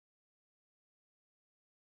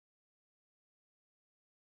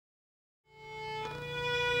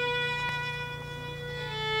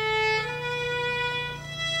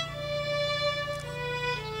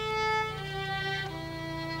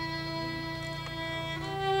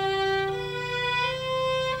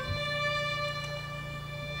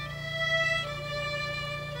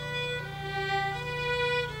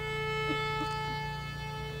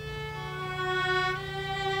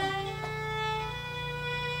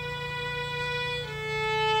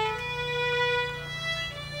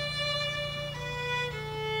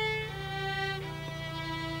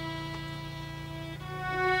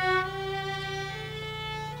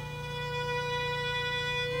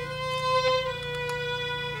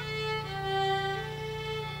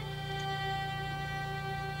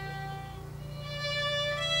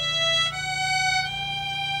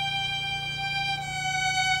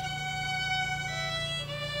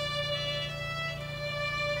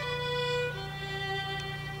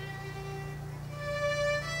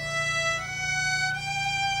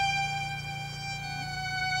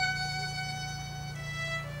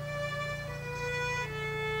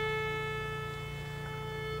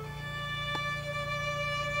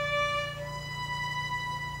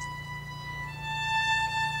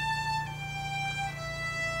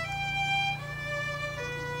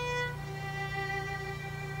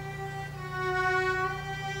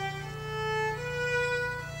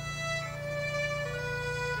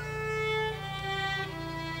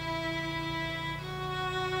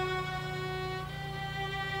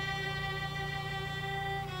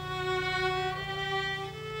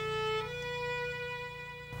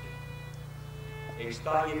Ik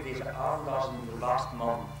sta hier deze avond als een verbaasd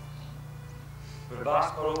man.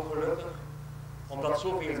 Verbaasd maar ook gelukkig, omdat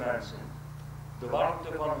zoveel mensen de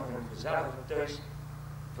warmte van hun gezellige thuis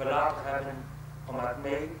verlaten hebben om met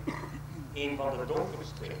mij een van de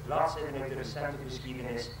donkerste bladzijden uit de recente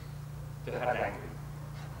geschiedenis te herdenken.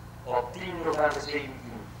 Op 10 november 17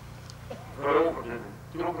 veroverden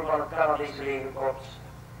troepen van het Canadese legerkorps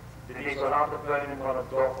de desolate puinen van het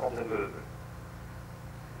dorp op de Heuvel.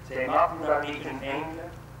 Zij maakten daarmee een einde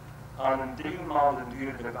aan een 3 maanden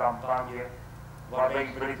durende campagne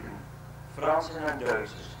waarbij Britten, Fransen en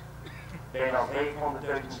Duitsers bijna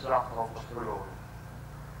 500.000 slachtoffers verloren.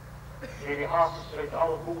 Delegaties uit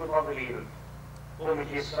alle hoeken van de wereld komen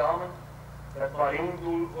hier samen met maar één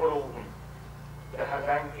doel voor ogen: de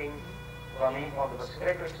herdenking van een van de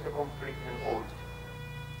verschrikkelijkste conflicten ooit.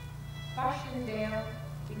 Passchendaele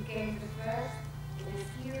became the first in a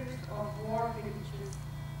series of war villages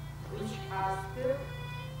which are still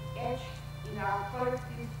etched in our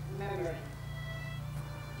collective memory.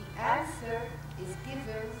 The answer is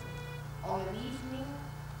given on an evening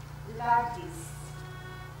like this.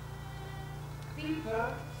 People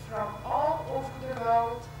from all over the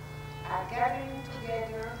world are gathering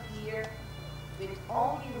together here with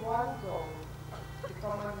only one goal: the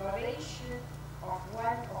commemoration of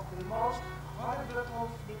one of the most horrible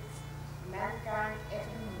conflicts mankind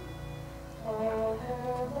ever knew.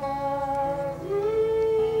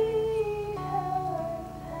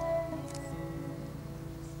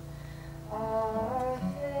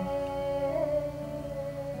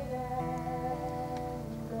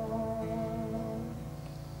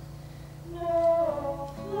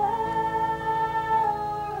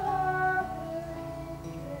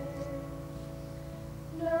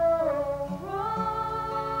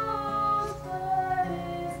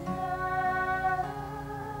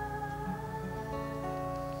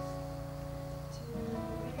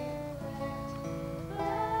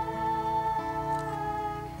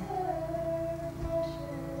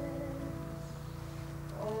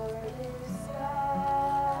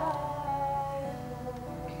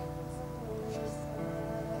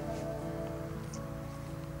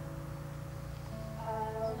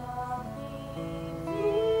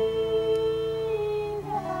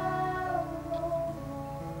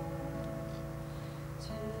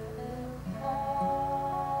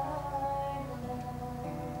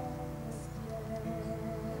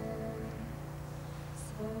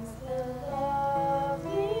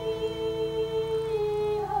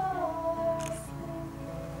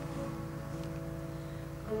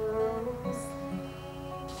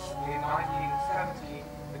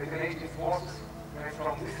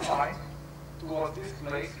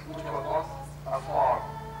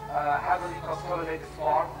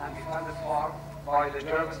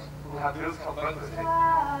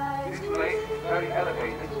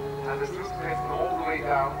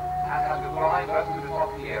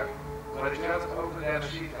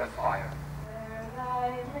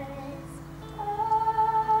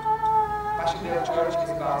 Passchendaele Church is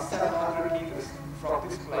about 700 meters from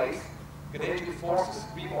this place. Canadian forces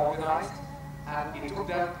reorganized, and it took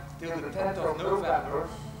them till the 10th of November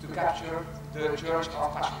to capture the church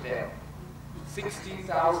of Passchendaele.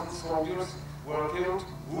 16,000 soldiers were killed,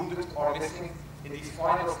 wounded or missing in these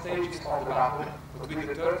final stages of the battle between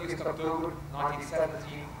the 30th of October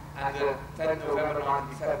 1917 and the 10th November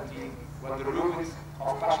 1917, when the ruins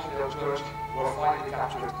of Passchendaele Church were finally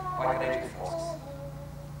captured by Canadian forces.